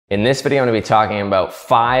In this video, I'm going to be talking about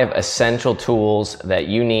 5 essential tools that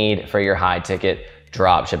you need for your high ticket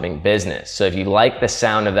dropshipping business. So if you like the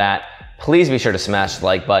sound of that, please be sure to smash the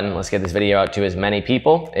like button. Let's get this video out to as many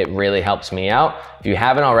people. It really helps me out. If you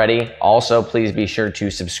haven't already, also please be sure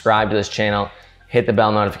to subscribe to this channel, hit the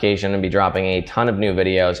bell notification, and be dropping a ton of new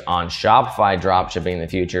videos on Shopify dropshipping in the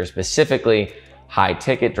future, specifically high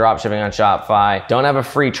ticket dropshipping on Shopify. Don't have a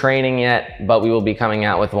free training yet, but we will be coming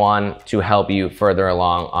out with one to help you further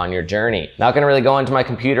along on your journey. Not gonna really go into my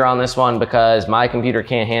computer on this one because my computer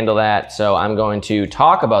can't handle that. So I'm going to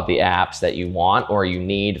talk about the apps that you want or you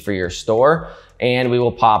need for your store, and we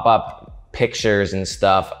will pop up pictures and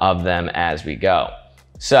stuff of them as we go.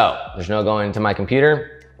 So there's no going into my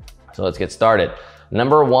computer. So let's get started.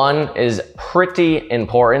 Number 1 is pretty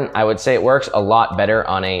important. I would say it works a lot better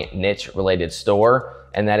on a niche related store,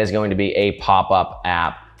 and that is going to be a pop-up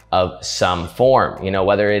app of some form. You know,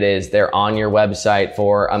 whether it is they're on your website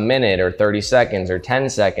for a minute or 30 seconds or 10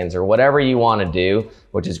 seconds or whatever you want to do,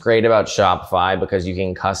 which is great about Shopify because you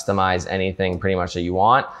can customize anything pretty much that you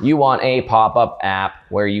want. You want a pop-up app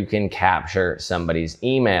where you can capture somebody's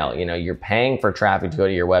email. You know, you're paying for traffic to go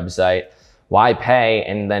to your website. Why pay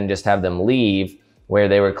and then just have them leave where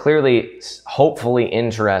they were clearly, hopefully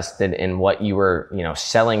interested in what you were,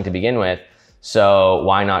 selling to begin with. So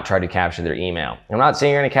why not try to capture their email? I'm not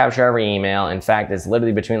saying you're gonna capture every email. In fact, it's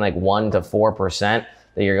literally between like 1 to 4%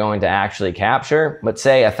 that you're going to actually capture. But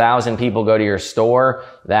say 1,000 people go to your store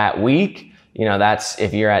that week, that's,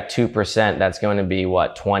 if you're at 2%, that's going to be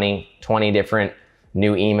what, 20 different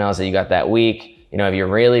new emails that you got that week. If you're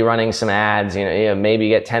really running some ads, maybe you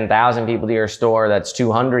get 10,000 people to your store, that's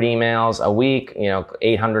 200 emails a week,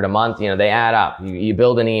 800 a month, they add up. You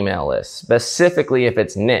build an email list, specifically if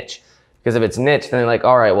it's niche. Because if it's niche, then they're like,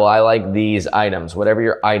 all right, well, I like these items, whatever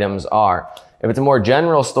your items are. If it's a more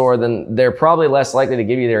general store, then they're probably less likely to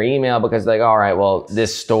give you their email because they're like, all right, well,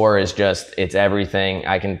 this store is just, it's everything.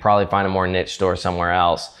 I can probably find a more niche store somewhere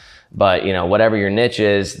else. But whatever your niche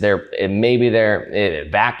is, maybe they're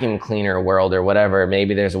vacuum cleaner world or whatever.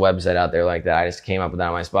 Maybe there's a website out there like that. I just came up with that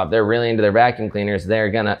on my spot. They're really into their vacuum cleaners. They're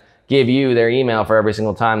gonna give you their email for every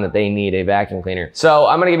single time that they need a vacuum cleaner. So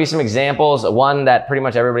I'm gonna give you some examples. One that pretty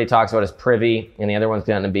much everybody talks about is Privy, and the other one's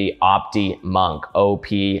gonna be Optimonk,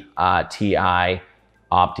 O-P-T-I,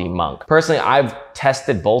 Optimonk. Personally, I've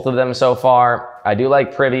tested both of them so far. I do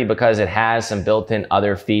like Privy because it has some built-in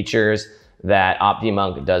other features that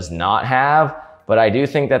Optimonk does not have, but I do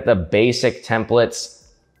think that the basic templates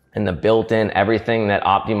and the built-in everything that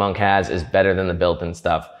Optimonk has is better than the built-in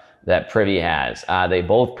stuff that Privy has. They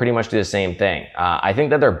both pretty much do the same thing. I think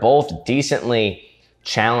that they're both decently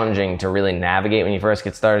challenging to really navigate when you first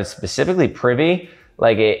get started. Specifically Privy,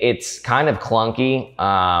 like it's kind of clunky.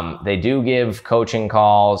 They do give coaching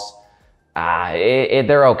calls.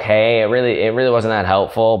 They're okay. It really wasn't that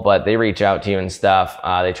helpful, but they reach out to you and stuff.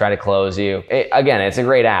 They try to close you. Again, it's a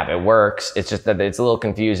great app. It works. It's just that it's a little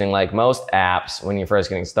confusing. Like most apps, when you're first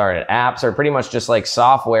getting started, apps are pretty much just like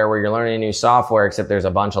software where you're learning a new software, except there's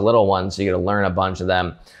a bunch of little ones. So you got to learn a bunch of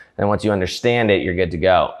them. And once you understand it, you're good to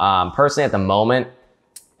go. Personally, at the moment,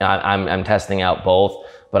 I'm testing out both,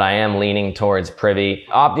 but I am leaning towards Privy.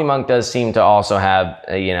 Optimonk does seem to also have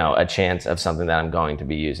a chance of something that I'm going to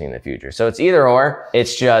be using in the future. So it's either or,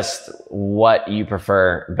 it's just what you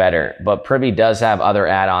prefer better. But Privy does have other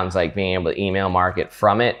add-ons like being able to email market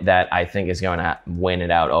from it that I think is going to win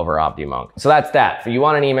it out over Optimonk. So that's that. If you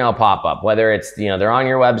want an email pop-up, whether it's, they're on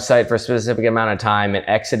your website for a specific amount of time, an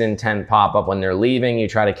exit intent pop-up when they're leaving, you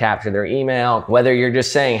try to capture their email, whether you're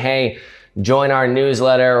just saying, hey, join our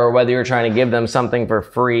newsletter, or whether you're trying to give them something for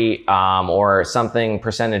free or something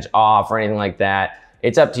percentage off or anything like that.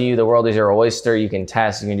 It's up to you. The world is your oyster. You can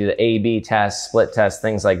test, you can do the A/B test, split test,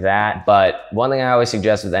 things like that. But one thing I always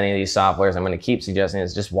suggest with any of these softwares, I'm going to keep suggesting,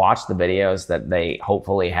 is just watch the videos that they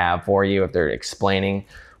hopefully have for you. If they're explaining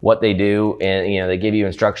what they do and they give you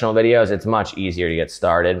instructional videos, it's much easier to get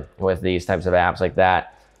started with these types of apps like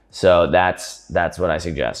that. So that's what I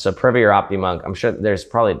suggest. So Privy or Optimonk, I'm sure there's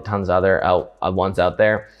probably tons of other ones out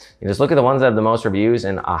there. You just look at the ones that have the most reviews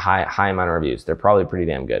and a high amount of reviews. They're probably pretty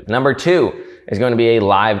damn good. Number 2 is going to be a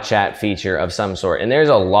live chat feature of some sort. And there's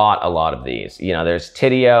a lot of these. There's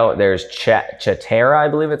Tidio, there's Chatra, I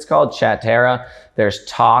believe it's called, Chatra. There's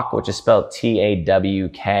Tawk, which is spelled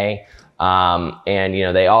T-A-W-K. And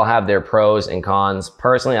they all have their pros and cons.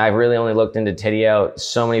 Personally, I've really only looked into Tidio.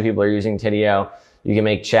 So many people are using Tidio. You can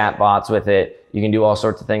make chat bots with it. You can do all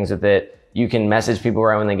sorts of things with it. You can message people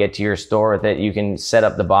right when they get to your store with it. You can set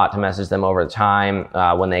up the bot to message them over time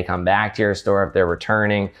when they come back to your store if they're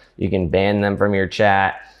returning. You can ban them from your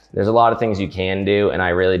chat. There's a lot of things you can do, and I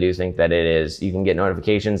really do think that you can get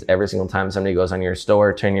notifications every single time somebody goes on your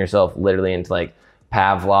store. Turn yourself literally into like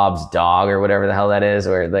Pavlov's dog or whatever the hell that is,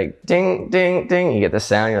 where like ding, ding, ding, you get the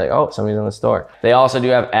sound, you're like, oh, somebody's in the store. They also do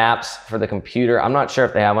have apps for the computer. I'm not sure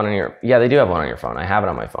if they have one on your, yeah, they do have one on your phone. I have it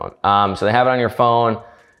on my phone. So they have it on your phone,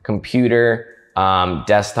 computer,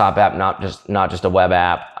 desktop app, not just a web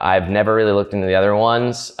app. I've never really looked into the other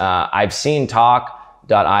ones. I've seen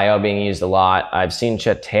Talk.io being used a lot. I've seen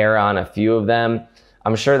Chatra on a few of them.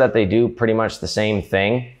 I'm sure that they do pretty much the same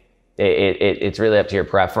thing. It's really up to your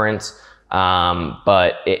preference.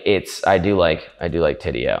 But I do like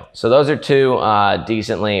Tidio. So those are two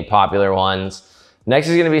decently popular ones. Next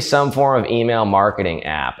is going to be some form of email marketing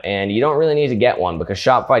app, and you don't really need to get one because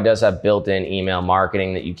Shopify does have built-in email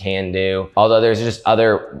marketing that you can do, although there's just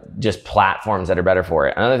other platforms that are better for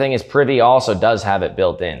it. Another thing is Privy also does have it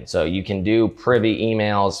built in, so you can do Privy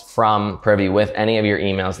emails from Privy with any of your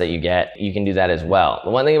emails that you get. You can do that as well.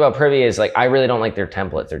 The one thing about Privy is like I really don't like their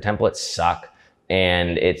templates. Their templates suck.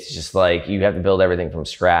 And it's just like you have to build everything from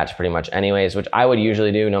scratch pretty much anyways, which I would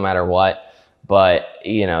usually do no matter what. But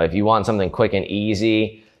you know, if you want something quick and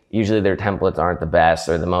easy, usually their templates aren't the best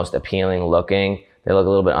or the most appealing looking. They look a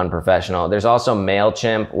little bit unprofessional. There's also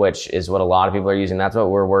Mailchimp, which is what a lot of people are using. That's what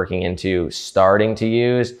we're working into starting to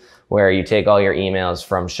use, where you take all your emails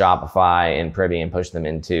from Shopify and Privy and push them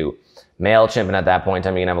into Mailchimp, and at that point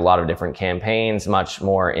in time, you can have a lot of different campaigns, much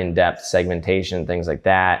more in-depth segmentation, things like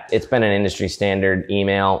that. It's been an industry standard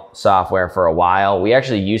email software for a while. We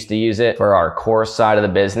actually used to use it for our course side of the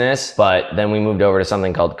business, but then we moved over to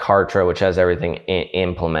something called Chatra, which has everything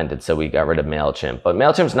implemented, so we got rid of Mailchimp. But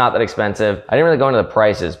Mailchimp's not that expensive. I didn't really go into the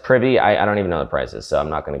prices. Privy, I don't even know the prices, so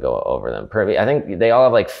I'm not gonna go over them. Privy, I think they all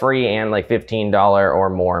have like free and like $15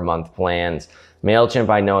 or more a month plans. Mailchimp,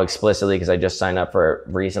 I know explicitly because I just signed up for it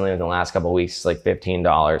recently within the last couple of weeks. It's like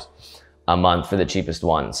 $15 a month for the cheapest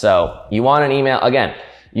one. So you want an email, again,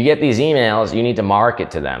 you get these emails, you need to market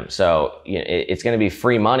to them. So it's going to be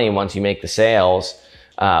free money once you make the sales,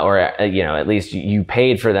 or at least you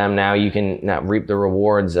paid for them. Now you can now reap the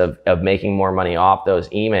rewards of making more money off those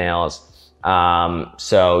emails.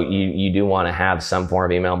 So you do want to have some form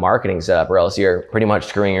of email marketing set up, or else you're pretty much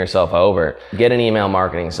screwing yourself over. Get an email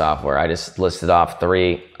marketing software. I just listed off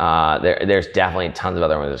 3. There's definitely tons of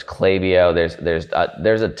other ones. There's Klaviyo.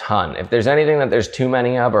 There's a ton. If there's anything that there's too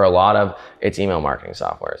many of or a lot of, it's email marketing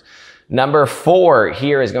softwares. Number 4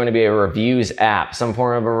 here is going to be a reviews app, some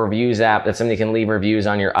form of a reviews app that somebody can leave reviews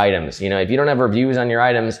on your items. You know, if you don't have reviews on your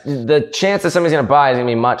items, the chance that somebody's gonna buy is gonna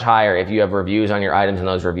be much higher if you have reviews on your items and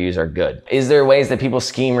those reviews are good. Is there ways that people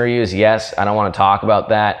scheme reviews? Yes, I don't wanna talk about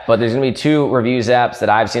that, but there's gonna be 2 reviews apps that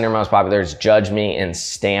I've seen are most popular. It's Judge Me and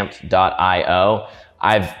Stamped.io.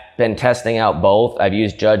 I've been testing out both. I've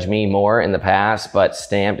used Judge Me more in the past, but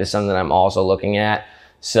Stamped is something that I'm also looking at.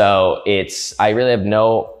 So I really have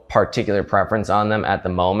no particular preference on them at the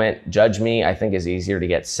moment. Judge Me, I think, is easier to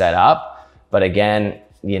get set up, but again,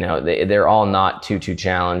 you know, they're all not too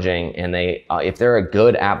challenging, and if they're a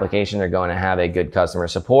good application, they're going to have a good customer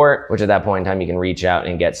support, which at that point in time you can reach out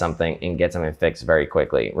and get something fixed very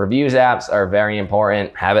quickly. Reviews apps are very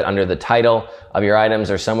important. Have it under the title of your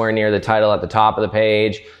items or somewhere near the title at the top of the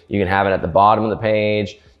page. You can have it at the bottom of the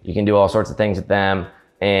page. You can do all sorts of things with them.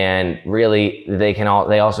 And really, they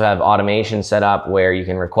also have automation set up where you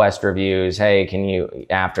can request reviews. Hey, can you,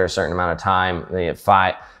 after a certain amount of time,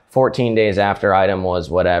 14 days after item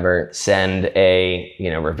was whatever, send a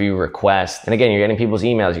review request. And again, you're getting people's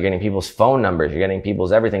emails, you're getting people's phone numbers, you're getting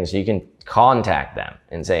people's everything, so you can contact them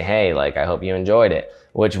and say, hey, like, I hope you enjoyed it,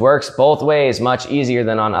 which works both ways, much easier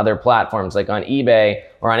than on other platforms. Like on eBay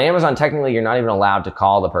or on Amazon, technically you're not even allowed to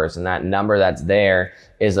call the person. That number that's there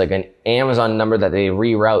is like an Amazon number that they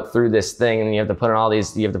reroute through this thing, and you have to put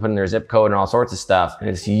in their zip code and all sorts of stuff. And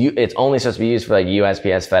it's only supposed to be used for like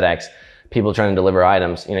USPS, FedEx, people trying to deliver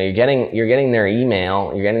items. You know, you're getting their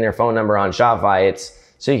email, you're getting their phone number on Shopify. It's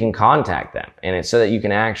so you can contact them, and it's so that you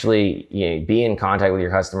can actually be in contact with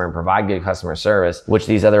your customer and provide good customer service, which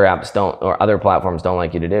these other apps don't, or other platforms don't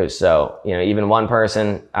like you to do. So, even one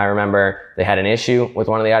person, I remember they had an issue with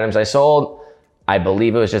one of the items I sold. I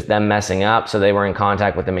believe it was just them messing up. So they were in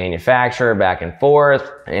contact with the manufacturer back and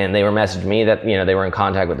forth, and they were messaging me that, they were in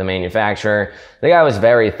contact with the manufacturer. The guy was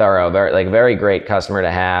very thorough, very great customer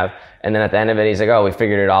to have. And then at the end of it, he's like, oh, we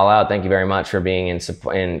figured it all out. Thank you very much for being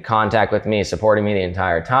in contact with me, supporting me the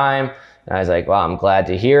entire time. And I was like, well, I'm glad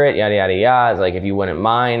to hear it, yada, yada, yada. I was like, if you wouldn't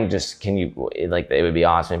mind, it would be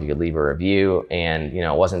awesome if you could leave a review. And,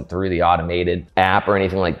 it wasn't through the automated app or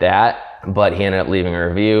anything like that. But he ended up leaving a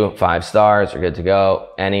review, 5 stars, you're good to go.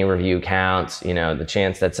 Any review counts. The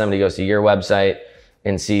chance that somebody goes to your website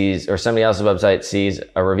and sees, or somebody else's website sees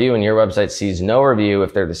a review and your website sees no review,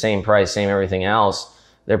 if they're the same price, same everything else,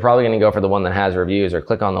 they're probably going to go for the one that has reviews or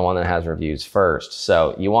click on the one that has reviews first.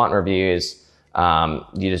 So you want reviews,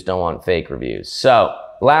 you just don't want fake reviews. So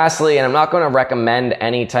lastly, and I'm not going to recommend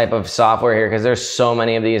any type of software here because there's so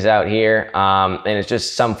many of these out here, and it's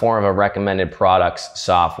just some form of a recommended products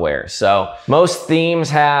software. So most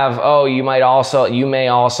themes have, oh, you may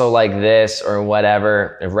also like this or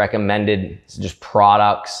whatever, recommended just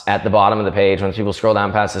products at the bottom of the page. When people scroll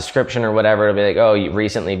down past the description or whatever, it'll be like, oh, you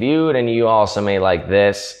recently viewed and you also may like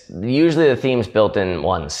this. Usually the themes built in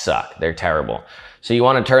ones suck. They're terrible. So you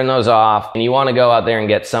want to turn those off and you want to go out there and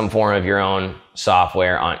get some form of your own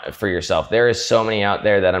software for yourself. There is so many out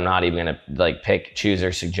there that I'm not even going to like pick, choose,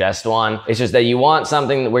 or suggest one. It's just that you want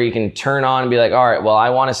something where you can turn on and be like, all right, well,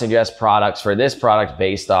 I want to suggest products for this product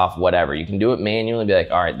based off whatever. You can do it manually, be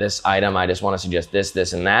like, all right, this item, I just want to suggest this,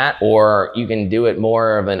 this, and that. Or you can do it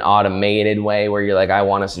more of an automated way where you're like, I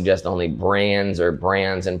want to suggest only brands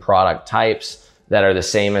and product types that are the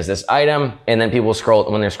same as this item. And then people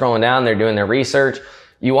when they're scrolling down, they're doing their research.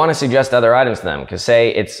 You want to suggest other items to them, because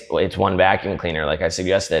say it's one vacuum cleaner, like I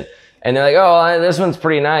suggested, and they're like, oh, this one's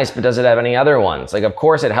pretty nice, but does it have any other ones? Like, of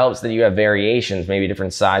course it helps that you have variations, maybe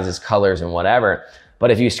different sizes, colors, and whatever. But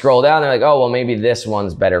if you scroll down, they're like, oh, well, maybe this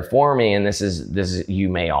one's better for me, and this is you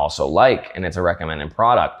may also like, and it's a recommended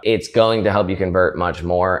product. It's going to help you convert much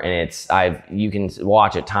more, and you can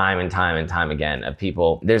watch it time and time again of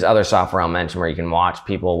people. There's other software I'll mention where you can watch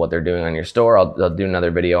people, what they're doing on your store. I'll do another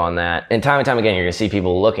video on that. And time again, you're gonna see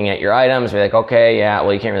people looking at your items, be like, okay, yeah,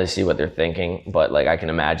 well, you can't really see what they're thinking, but like I can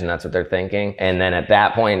imagine that's what they're thinking. And then at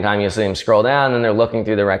that point in time, you'll see them scroll down, and they're looking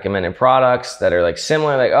through the recommended products that are like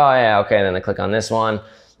similar, like, oh yeah, okay, and then they click on this one.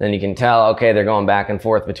 Then you can tell, okay, they're going back and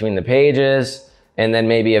forth between the pages, and then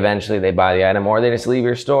maybe eventually they buy the item or they just leave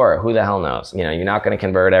your store. Who the hell knows? You know, you're not going to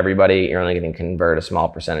convert everybody. You're only going to convert a small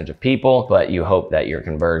percentage of people, but you hope that your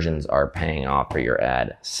conversions are paying off for your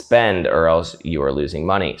ad spend, or else you are losing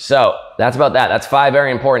money. So that's about that. That's 5 very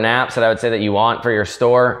important apps that I would say that you want for your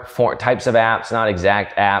store. 4 types of apps, not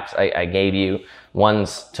exact apps. I gave you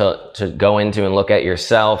ones to go into and look at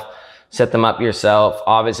yourself. Set them up yourself.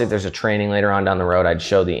 Obviously, if there's a training later on down the road, I'd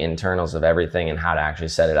show the internals of everything and how to actually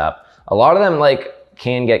set it up. A lot of them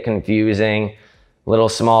can get confusing, little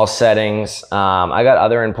small settings. I got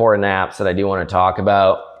other important apps that I do want to talk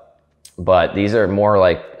about, but these are more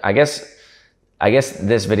like, I guess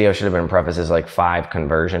this video should have been prefaced as like 5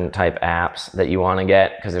 conversion type apps that you want to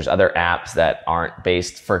get, because there's other apps that aren't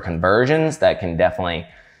based for conversions that can definitely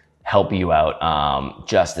help you out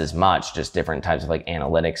just as much, just different types of like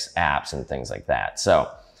analytics apps and things like that. So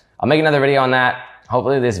I'll make another video on that.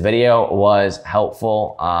 Hopefully this video was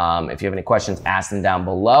helpful. If you have any questions, ask them down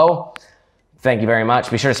below. Thank you very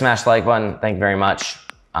much. Be sure to smash the like button. Thank you very much.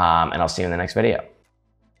 And I'll see you in the next video.